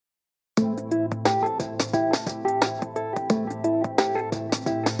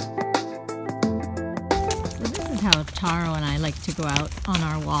Taro and I like to go out on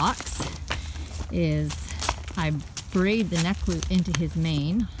our walks is I braid the neck loop into his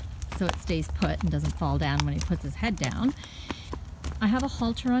mane so it stays put and doesn't fall down when he puts his head down. I have a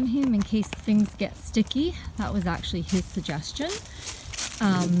halter on him in case things get sticky. That was actually his suggestion,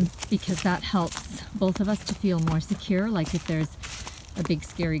 because that helps both of us to feel more secure, like if there's a big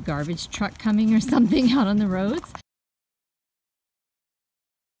scary garbage truck coming or something out on the roads.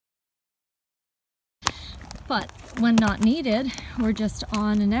 But when not needed, we're just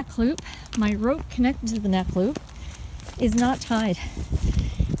on a neck loop. My rope connected to the neck loop is not tied.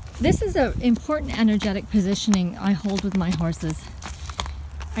 This is an important energetic positioning I hold with my horses.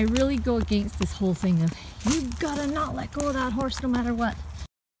 I really go against this whole thing of, you gotta not let go of that horse no matter what.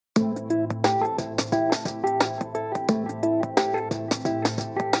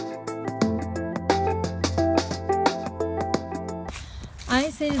 I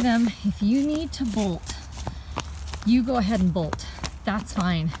say to them, if you need to bolt, you go ahead and bolt. That's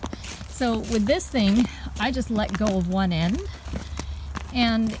fine. So with this thing, I just let go of one end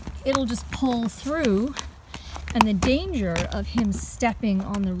and it'll just pull through, and the danger of him stepping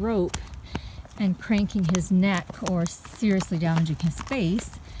on the rope and cranking his neck or seriously damaging his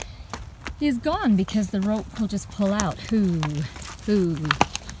face is gone because the rope will just pull out. Hoo, hoo,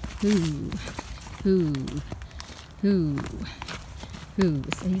 hoo, hoo, hoo, hoo.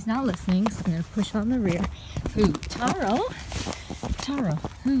 So he's not listening, so I'm going to push on the rear. Hoo. Taro, Taro,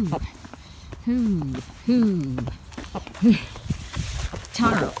 hoo, hoo, hoo, hoo.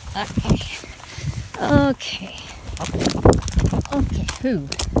 Taro, okay, okay, okay, hoo,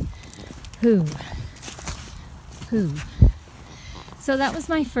 hoo, hoo. So that was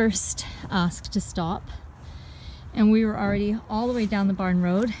my first ask to stop, and we were already all the way down the barn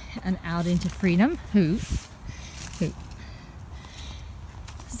road and out into freedom. Hoo, hoo.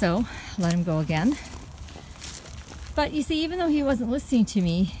 So let him go again. But you see, even though he wasn't listening to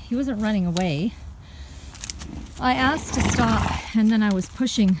me, he wasn't running away. I asked to stop, and then I was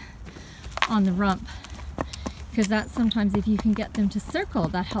pushing on the rump, because that's sometimes, if you can get them to circle,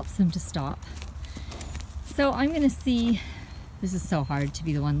 that helps them to stop. So I'm going to see, this is so hard to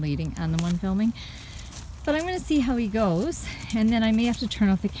be the one leading and the one filming, but I'm going to see how he goes, and then I may have to turn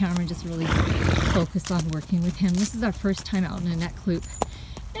off the camera and just really focus on working with him. This is our first time out in a neck loop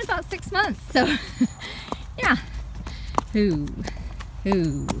in about 6 months, so yeah. Hoo,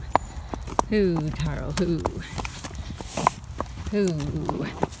 hoo, hoo, Taro, hoo. Hoo,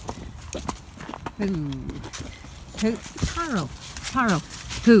 hoo, hoo, Taro, Taro,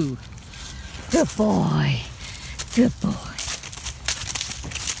 hoo. Good boy, good boy.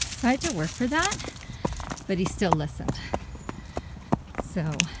 So I had to work for that, but he still listened. So,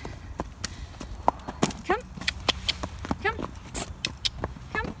 come, come,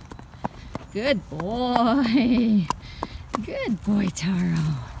 come. Good boy, good boy, Taro.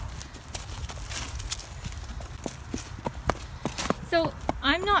 So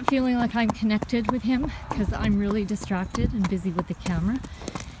I'm not feeling like I'm connected with him because I'm really distracted and busy with the camera.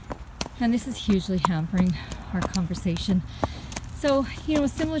 And this is hugely hampering our conversation. So, you know,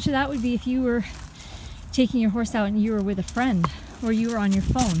 similar to that would be if you were taking your horse out and you were with a friend, or you were on your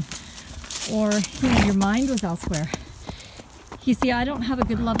phone, or, you know, your mind was elsewhere. You see, I don't have a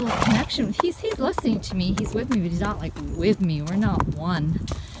good level of connection with, he's listening to me, he's with me, but he's not like with me, we're not one.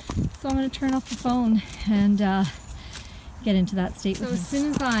 So I'm going to turn off the phone and get into that state. So as soon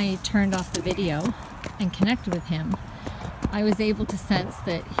as I turned off the video and connected with him, I was able to sense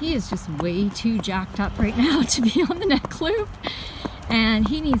that he is just way too jacked up right now to be on the neck loop, and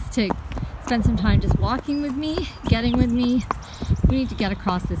he needs to spend some time just walking with me, getting with me. We need to get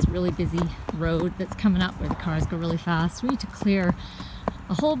across this really busy road that's coming up where the cars go really fast. We need to clear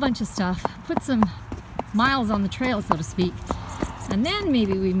a whole bunch of stuff, put some miles on the trail, so to speak, and then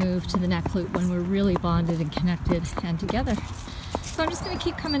maybe we move to the neck loop when we're really bonded and connected and together. So I'm just going to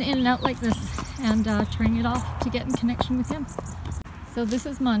keep coming in and out like this and turning it off to get in connection with him. So this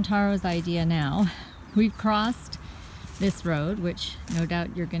is Montaro's idea now. We've crossed this road, which no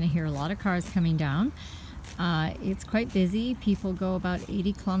doubt you're going to hear a lot of cars coming down. It's quite busy. People go about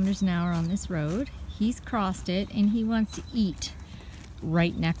 80 kilometers an hour on this road. He's crossed it and he wants to eat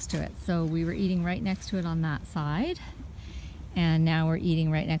right next to it. So we were eating right next to it on that side, and now we're eating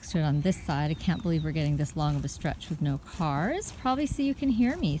right next to it on this side. I can't believe we're getting this long of a stretch with no cars. Probably so you can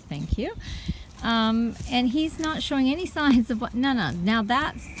hear me, thank you. And he's not showing any signs of what, no, now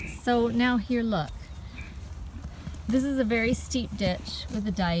that's, so now here, look. This is a very steep ditch with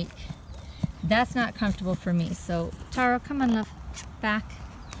a dike. That's not comfortable for me. So Taro, come on, love, back,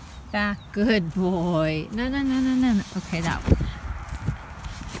 back, good boy. No. Okay, that one.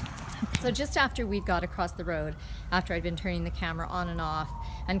 So just after we got across the road, after I'd been turning the camera on and off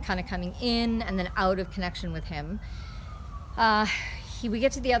and kind of coming in and then out of connection with him, we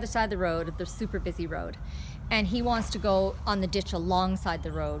get to the other side of the road, the super busy road, and he wants to go on the ditch alongside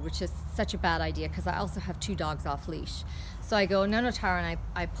the road, which is such a bad idea because I also have 2 dogs off leash. So I go, no, Tara, and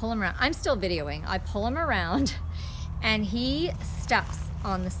I pull him around. I'm still videoing. I pull him around and he steps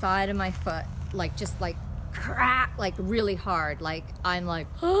on the side of my foot, like just like crack, like really hard. Like I'm like,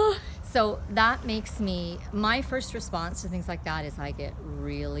 oh. So that makes me, my first response to things like that is I get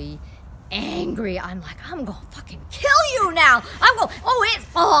really angry. I'm like, I'm gonna fucking kill you now. I'm going, oh, it's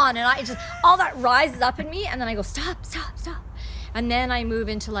on. And I just, all that rises up in me. And then I go, stop, stop, stop. And then I move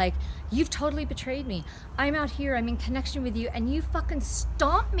into like, you've totally betrayed me. I'm out here, I'm in connection with you, and you fucking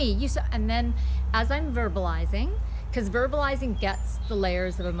stomped me. And then as I'm verbalizing, because verbalizing gets the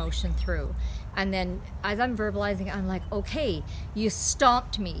layers of emotion through. And then as I'm verbalizing, I'm like, okay, you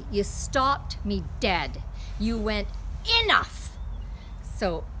stomped me. You stopped me dead. You went, enough.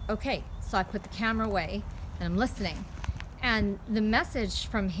 So, okay. So I put the camera away and I'm listening. And the message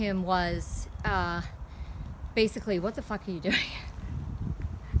from him was basically, what the fuck are you doing?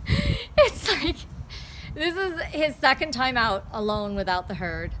 It's like, this is his second time out alone without the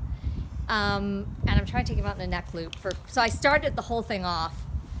herd. And I'm trying to take him out in a neck loop. So I started the whole thing off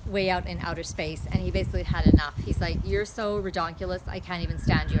way out in outer space, and he basically had enough. He's like, you're so ridiculous, I can't even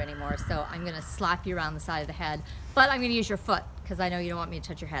stand you anymore, so I'm gonna slap you around the side of the head, but I'm gonna use your foot because I know you don't want me to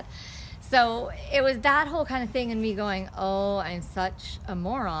touch your head. So it was that whole kind of thing, and me going, oh, I'm such a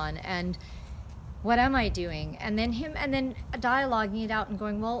moron, and what am I doing? And then dialoguing it out and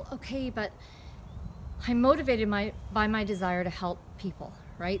going, well, okay, but I'm motivated by my desire to help people,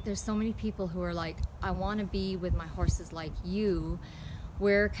 right? There's so many people who are like, I want to be with my horses like you.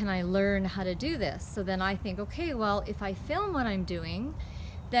 Where can I learn how to do this? So then I think, okay, well, if I film what I'm doing,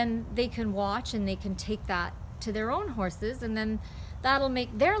 then they can watch and they can take that to their own horses, and then that'll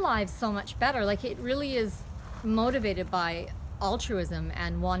make their lives so much better. Like, it really is motivated by altruism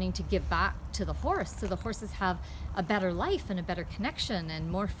and wanting to give back to the horse, so the horses have a better life and a better connection and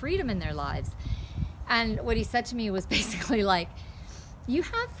more freedom in their lives. And what he said to me was basically like, you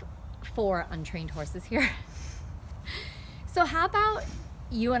have 4 untrained horses here. So how about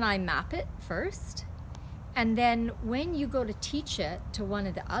you and I map it first, and then when you go to teach it to one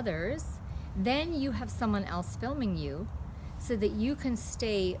of the others, then you have someone else filming you so that you can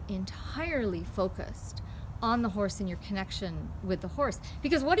stay entirely focused on the horse and your connection with the horse.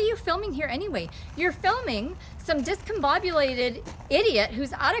 Because what are you filming here anyway? You're filming some discombobulated idiot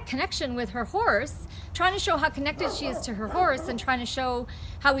who's out of connection with her horse, trying to show how connected she is to her horse and trying to show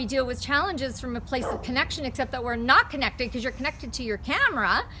how we deal with challenges from a place of connection, except that we're not connected because you're connected to your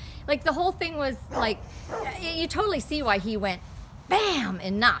camera. Like, the whole thing was like, you totally see why he went, bam,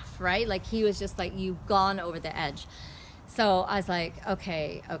 enough, right? Like, he was just like, you've gone over the edge. So I was like,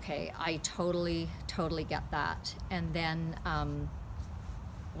 okay, I totally get that. And then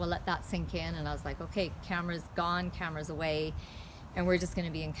we'll let that sink in. And I was like, okay, camera's gone, camera's away, and we're just gonna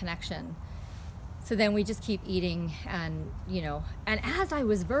be in connection. So then we just keep eating, and and as I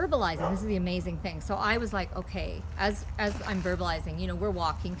was verbalizing, this is the amazing thing. So I was like, okay, as I'm verbalizing, we're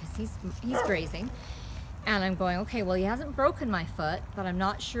walking because he's grazing. And I'm going, okay, well, he hasn't broken my foot, but I'm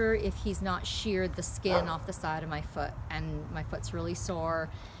not sure if he's not sheared the skin off the side of my foot, and my foot's really sore,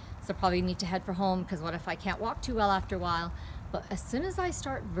 so probably need to head for home, because what if I can't walk too well after a while? But as soon as I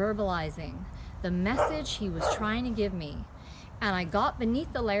start verbalizing the message he was trying to give me, and I got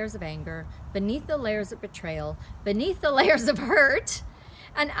beneath the layers of anger, beneath the layers of betrayal, beneath the layers of hurt,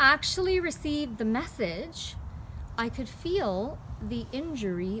 and actually received the message, I could feel the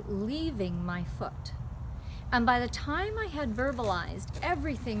injury leaving my foot. And by the time I had verbalized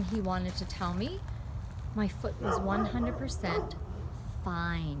everything he wanted to tell me, my foot was 100%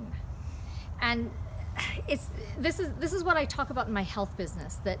 fine. And this is what I talk about in my health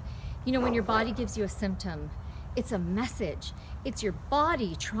business, that when your body gives you a symptom, it's a message. It's your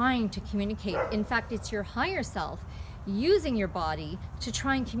body trying to communicate. In fact, it's your higher self using your body to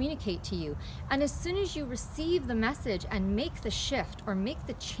try and communicate to you. And as soon as you receive the message and make the shift or make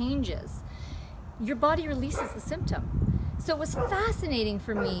the changes, your body releases the symptom. So it was fascinating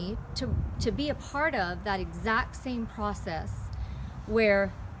for me to be a part of that exact same process,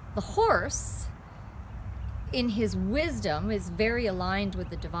 where the horse, in his wisdom, is very aligned with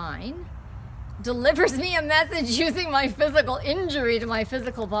the divine, delivers me a message using my physical injury to my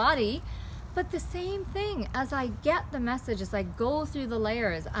physical body. But the same thing, as I get the message, as I go through the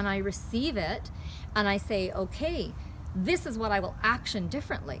layers and I receive it, and I say, okay, this is what I will action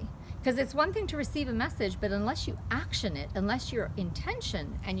differently. Because it's one thing to receive a message, but unless you action it, unless your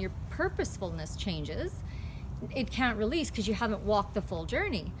intention and your purposefulness changes, it can't release because you haven't walked the full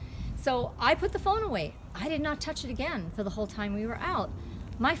journey. So I put the phone away. I did not touch it again for the whole time we were out.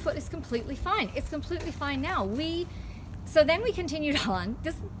 My foot is completely fine. It's completely fine now. So then we continued on.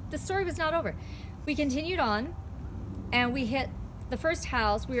 The story was not over. We continued on and we hit the first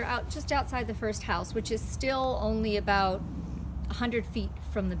house. We were out just outside the first house, which is still only about 100 feet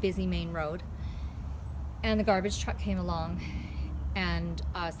from the busy main road. And the garbage truck came along and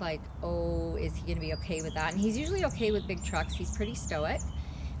I was like, oh, is he gonna be okay with that? And he's usually okay with big trucks. He's pretty stoic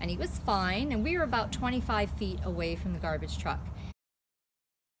and he was fine. And we were about 25 feet away from the garbage truck.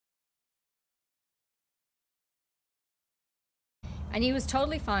 And he was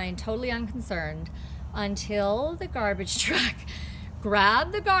totally fine, totally unconcerned until the garbage truck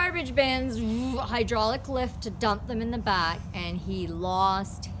grabbed the garbage bins, hydraulic lift to dump them in the back, and he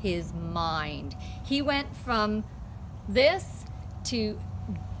lost his mind. He went from this to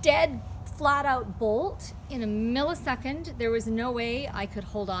dead, flat out bolt in a millisecond. There was no way I could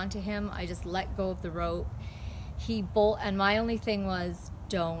hold on to him. I just let go of the rope. He and my only thing was,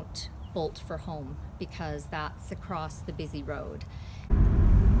 don't bolt for home, because that's across the busy road.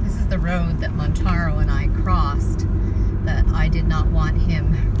 This is the road that Montaro and I crossed, that I did not want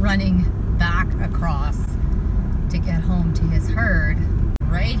him running back across to get home to his herd.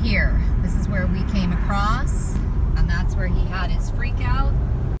 Right here, this is where we came across, and that's where he had his freak out.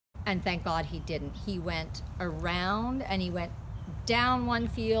 And thank God he didn't. He went around and he went down one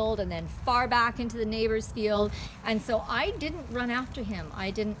field and then far back into the neighbor's field. And so I didn't run after him.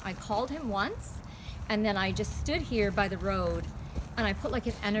 I called him once, and then I just stood here by the road and I put like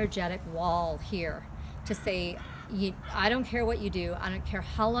an energetic wall here to say, I don't care what you do. I don't care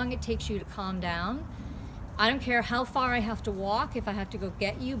how long it takes you to calm down. I don't care how far I have to walk if I have to go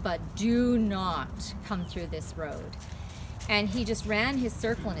get you, but do not come through this road. And he just ran his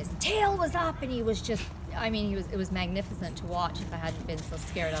circle and his tail was up and he was just, I mean, it was magnificent to watch if I hadn't been so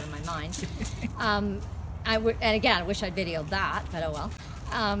scared out of my mind. And again, I wish I'd videoed that, but oh well.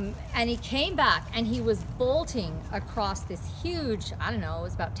 And he came back and he was bolting across this huge, I don't know, it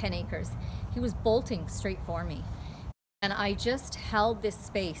was about 10 acres. He was bolting straight for me. And I just held this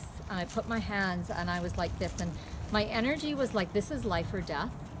space and I put my hands and I was like this, and my energy was like, this is life or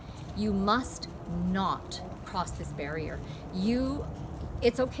death. You must not cross this barrier.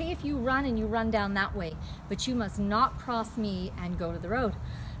 It's okay if you run and you run down that way, but you must not cross me and go to the road.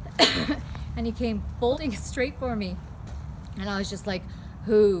 And he came bolting straight for me. And I was just like,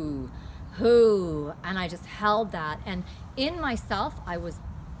 who? And I just held that. And in myself, I was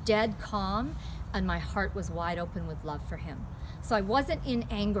dead calm and my heart was wide open with love for him. So I wasn't in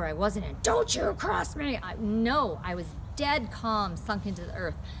anger. I wasn't in, don't you cross me. No, I was dead calm, sunk into the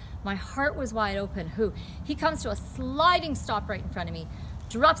earth. My heart was wide open. He comes to a sliding stop right in front of me,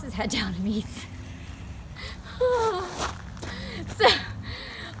 drops his head down and eats. So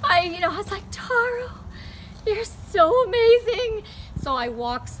I was like, Taro, you're so amazing. So I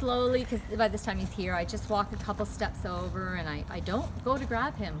walk slowly, because by this time he's here. I just walk a couple steps over and I don't go to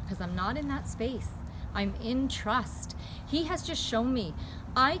grab him because I'm not in that space. I'm in trust. He has just shown me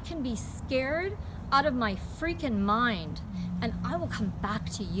I can be scared out of my freaking mind and I will come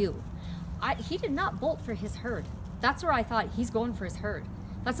back to you. He did not bolt for his herd. That's where I thought he's going for his herd.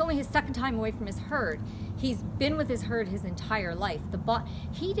 That's only his second time away from his herd. He's been with his herd his entire life.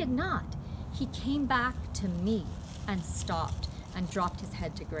 He did not. He came back to me and stopped and dropped his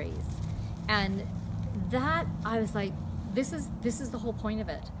head to graze. And that, I was like, this is the whole point of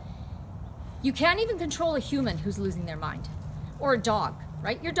it. You can't even control a human who's losing their mind, or a dog,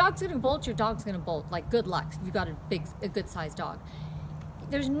 right? Your dog's gonna bolt, your dog's gonna bolt. Like, good luck if you've got a good sized dog.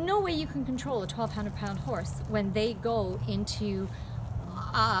 There's no way you can control a 1,200-pound horse when they go into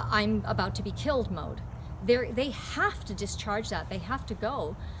I'm about to be killed mode. They have to discharge that, they have to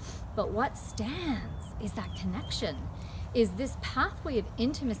go. But what stands is that connection, is this pathway of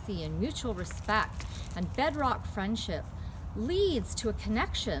intimacy and mutual respect and bedrock friendship leads to a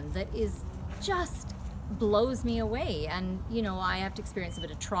connection that is just blows me away. And I have to experience a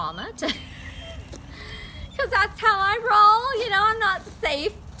bit of trauma because that's how I roll. I'm not the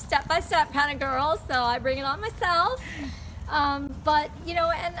safe step-by-step kind of girl, so I bring it on myself. But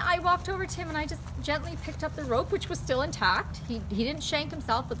and I walked over to him and I just gently picked up the rope, which was still intact. He didn't shank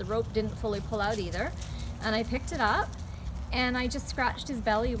himself, but the rope didn't fully pull out either. And I picked it up and I just scratched his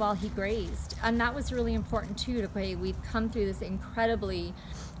belly while he grazed. And that was really important too, we've come through this incredibly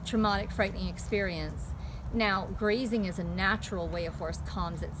traumatic, frightening experience. Now, grazing is a natural way a horse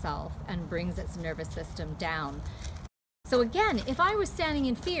calms itself and brings its nervous system down. So again, if I was standing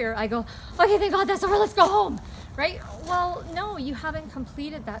in fear, I go, okay, thank God that's over, let's go home, right? Well, no, you haven't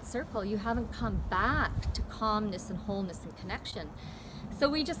completed that circle. You haven't come back to calmness and wholeness and connection. So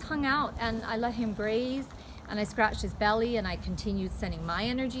we just hung out, and I let him graze, and I scratched his belly, and I continued sending my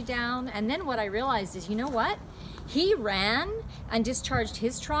energy down. And then what I realized is, you know what? He ran and discharged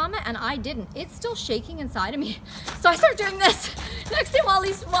his trauma, and I didn't. It's still shaking inside of me. So I start doing this next to him while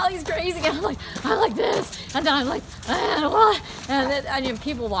he's grazing, and I'm like this, and then I'm like, and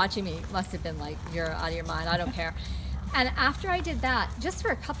people watching me must have been like, you're out of your mind, I don't care. And after I did that, just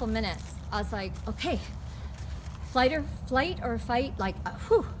for a couple minutes, I was like, okay, flight or fight, like,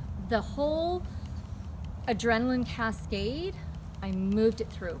 whew, the whole adrenaline cascade, I moved it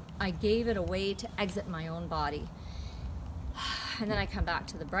through. I gave it a way to exit my own body. And then I come back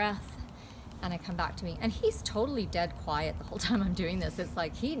to the breath, and I come back to me. And he's totally dead quiet the whole time I'm doing this. It's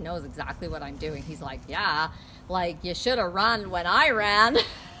like he knows exactly what I'm doing. He's like, yeah, like you should have run when I ran.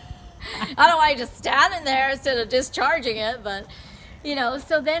 I don't want you just standing there instead of discharging it, but you know.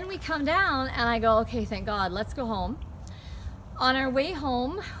 So then we come down, and I go, okay, thank God, let's go home. On our way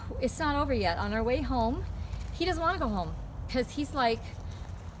home, it's not over yet. On our way home, he doesn't want to go home because he's like,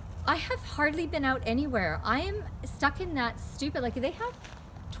 I have hardly been out anywhere. I am stuck in that stupid, like they have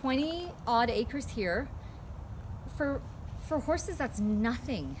 20 odd acres here. For horses, that's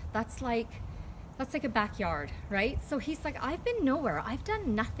nothing. That's like a backyard, right? So he's like, I've been nowhere. I've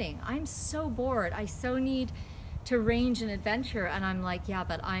done nothing. I'm so bored. I so need to range and adventure. And I'm like, yeah,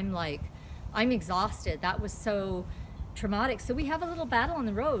 but I'm exhausted. That was so traumatic. So we have a little battle on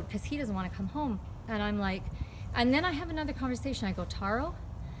the road because he doesn't want to come home. And I'm like, and then I have another conversation. I go, Taro,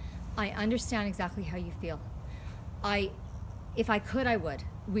 I understand exactly how you feel. If I could, I would.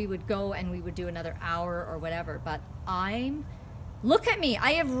 We would go and we would do another hour or whatever, but look at me,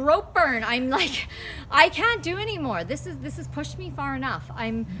 I have rope burn. I'm like, I can't do anymore. This has pushed me far enough.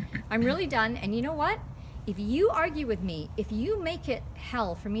 I'm really done. And you know what? If you argue with me, if you make it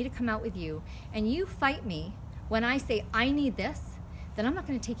hell for me to come out with you and you fight me when I say I need this, then I'm not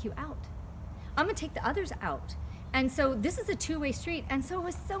going to take you out. I'm going to take the others out. And so this is a two-way street. And so it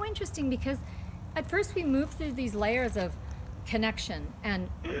was so interesting because at first we moved through these layers of connection and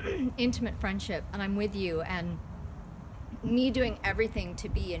intimate friendship, and I'm with you, and me doing everything to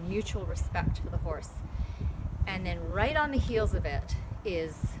be in mutual respect for the horse. And then right on the heels of it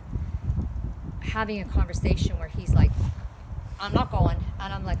is having a conversation where he's like, I'm not going.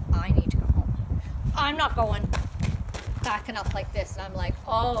 And I'm like, I need to go home. I'm not going. Backing up like this, and I'm like,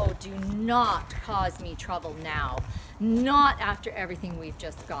 oh, do not cause me trouble now, not after everything we've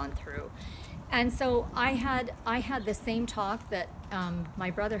just gone through. And so I had the same talk that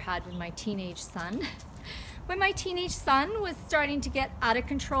my brother had with my teenage son. When my teenage son was starting to get out of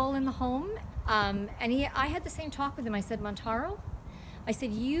control in the home, I had the same talk with him. I said, Montaro, I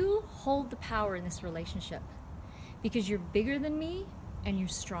said, you hold the power in this relationship because you're bigger than me and you're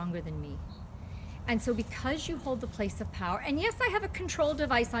stronger than me. And so because you hold the place of power, and yes, I have a control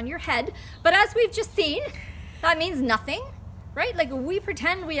device on your head, but as we've just seen, that means nothing, right? Like we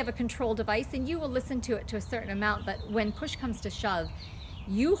pretend we have a control device and you will listen to it to a certain amount, but when push comes to shove,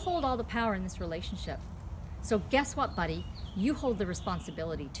 you hold all the power in this relationship. So guess what, buddy? You hold the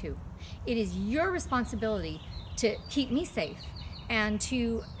responsibility too. It is your responsibility to keep me safe and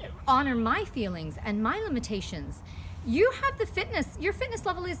to honor my feelings and my limitations. You have the fitness, your fitness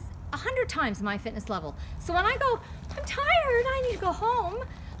level is 100 times my fitness level. So when I go, I'm tired, I need to go home,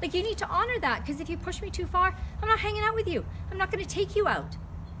 like you need to honor that, because if you push me too far, I'm not hanging out with you. I'm not going to take you out.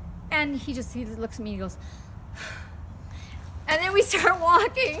 And he just looks at me and goes, and then we start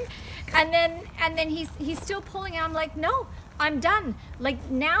walking, and then he's still pulling, and I'm like, no, I'm done. Like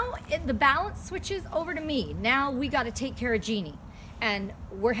now the balance switches over to me. Now we got to take care of Jeannie, and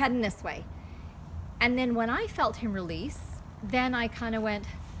we're heading this way. And then when I felt him release, then I kind of went,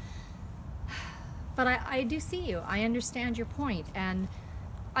 but I do see you. I understand your point, and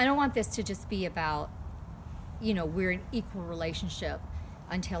I don't want this to just be about, you know, we're an equal relationship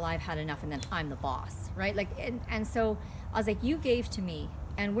until I've had enough and then I'm the boss, right? Like, and so I was like, you gave to me,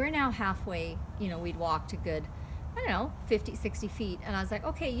 and we're now halfway, you know, we'd walked a good, I don't know, 50, 60 feet. And I was like,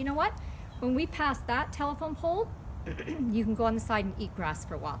 okay, you know what? When we pass that telephone pole, you can go on the side and eat grass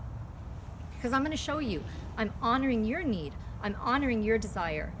for a while. Because I'm going to show you, I'm honoring your need. I'm honoring your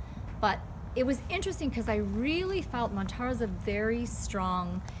desire. But it was interesting because I really felt Montaro's a very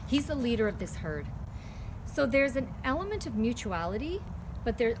strong, he's the leader of this herd. So there's an element of mutuality,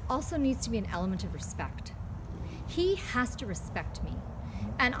 but there also needs to be an element of respect. He has to respect me,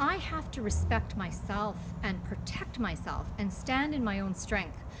 and I have to respect myself and protect myself and stand in my own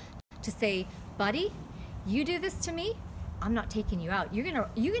strength to say, buddy, you do this to me, I'm not taking you out. You're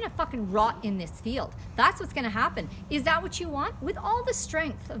gonna fucking rot in this field. That's what's gonna happen. Is that what you want? With all the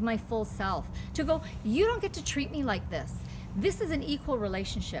strength of my full self, to go, you don't get to treat me like this. This is an equal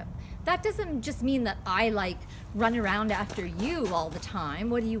relationship. That doesn't just mean that I like run around after you all the time.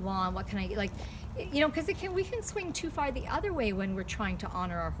 What do you want? What can I, like, you know, because we can swing too far the other way when we're trying to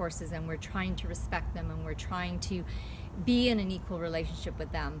honor our horses and we're trying to respect them and we're trying to be in an equal relationship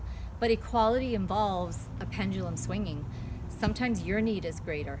with them. But equality involves a pendulum swinging. Sometimes your need is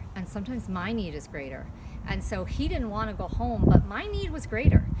greater and sometimes my need is greater. And so he didn't want to go home, but my need was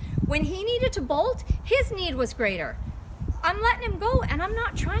greater. When he needed to bolt, his need was greater. I'm letting him go and I'm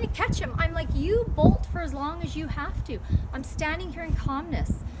not trying to catch him. I'm like, you bolt for as long as you have to. I'm standing here in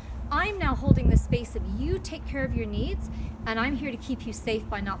calmness. I'm now holding the space of you take care of your needs, and I'm here to keep you safe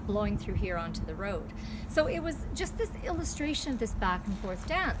by not blowing through here onto the road. So it was just this illustration of this back and forth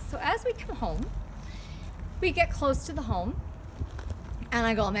dance. So as we come home, we get close to the home, and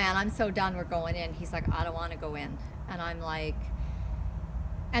I go, man, I'm so done, we're going in. He's like, I don't want to go in. And I'm like,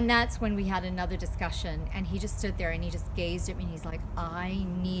 and that's when we had another discussion, and he just stood there and he just gazed at me and he's like, I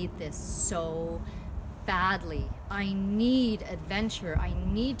need this so badly. I need adventure. I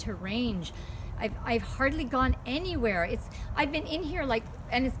need to range. I've hardly gone anywhere. I've been in here like,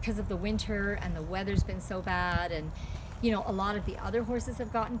 and it's because of the winter and the weather's been so bad, and you know, a lot of the other horses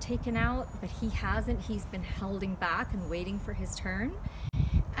have gotten taken out, but he hasn't. He's been holding back and waiting for his turn.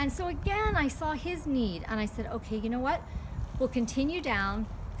 And so again, I saw his need and I said, okay, you know what? We'll continue down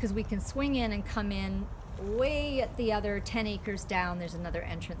because we can swing in and come in way at the other 10 acres down. There's another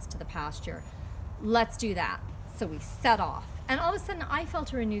entrance to the pasture. Let's do that. So we set off. And all of a sudden I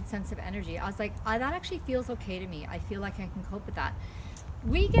felt a renewed sense of energy. I was like, that actually feels okay to me. I feel like I can cope with that.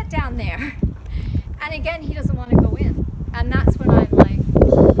 We get down there and again, he doesn't want to go in. And that's when I'm like,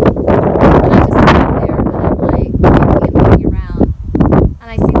 and I just stand there and I'm like, looking around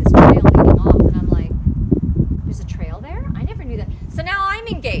and I see this trail leading off and I'm like, there's a trail there? I never knew that. So now I'm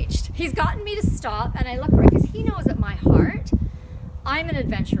engaged. He's gotten me to stop and I look right because he knows at my heart, I'm an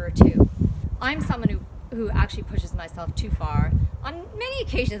adventurer too. I'm someone who actually pushes myself too far on many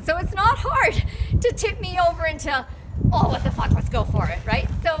occasions. So it's not hard to tip me over into, oh, what the fuck, let's go for it, right?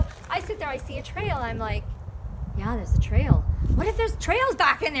 So I sit there, I see a trail, I'm like, yeah, there's a trail. What if there's trails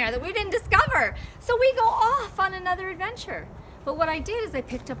back in there that we didn't discover? So we go off on another adventure. But what I did is I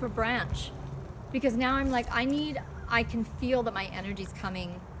picked up a branch because now I'm like, I can feel that my energy's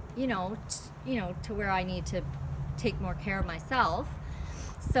coming, to where I need to take more care of myself.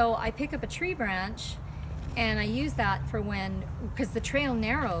 So I pick up a tree branch and I use that for because the trail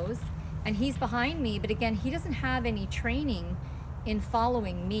narrows and he's behind me, but again, he doesn't have any training in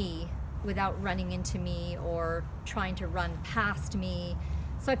following me without running into me or trying to run past me.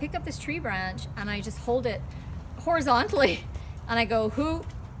 So I pick up this tree branch and I just hold it horizontally and I go, who?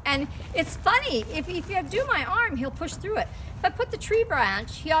 And it's funny, if you do my arm, he'll push through it. If I put the tree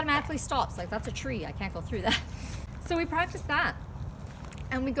branch, he automatically stops. Like, that's a tree, I can't go through that. So we practice that.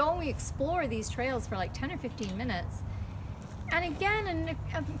 And we go and we explore these trails for like 10 or 15 minutes. And again, an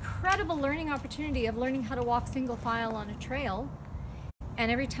incredible learning opportunity of learning how to walk single file on a trail.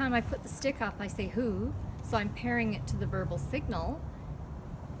 And every time I put the stick up, I say who, so I'm pairing it to the verbal signal.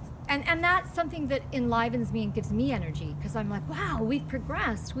 And that's something that enlivens me and gives me energy, because I'm like, wow, we've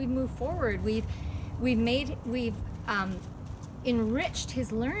progressed, we've moved forward, we've enriched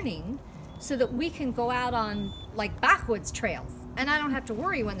his learning so that we can go out on like backwoods trails. And I don't have to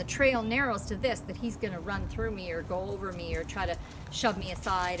worry when the trail narrows to this that he's gonna run through me or go over me or try to shove me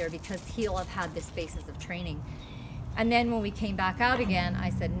aside, or because he'll have had this basis of training. And then when we came back out again, I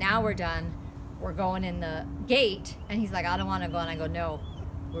said, now we're done. We're going in the gate. And he's like, I don't want to go. And I go, no,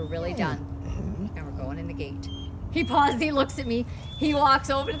 we're really done. And we're going in the gate. He pauses, he looks at me, he walks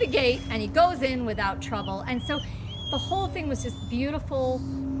over to the gate and he goes in without trouble. And so the whole thing was just beautiful,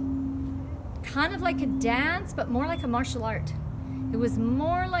 kind of like a dance, but more like a martial art. It was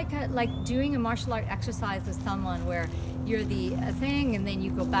more like doing a martial art exercise with someone where you're the thing and then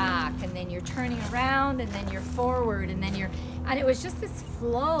you go back and then you're turning around and then you're forward and then and it was just this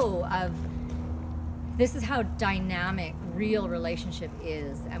flow of, this is how dynamic real relationship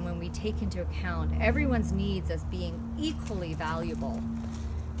is. And when we take into account everyone's needs as being equally valuable,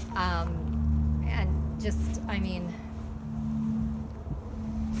 and just, I mean,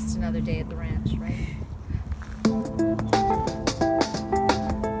 just another day at the ranch, right?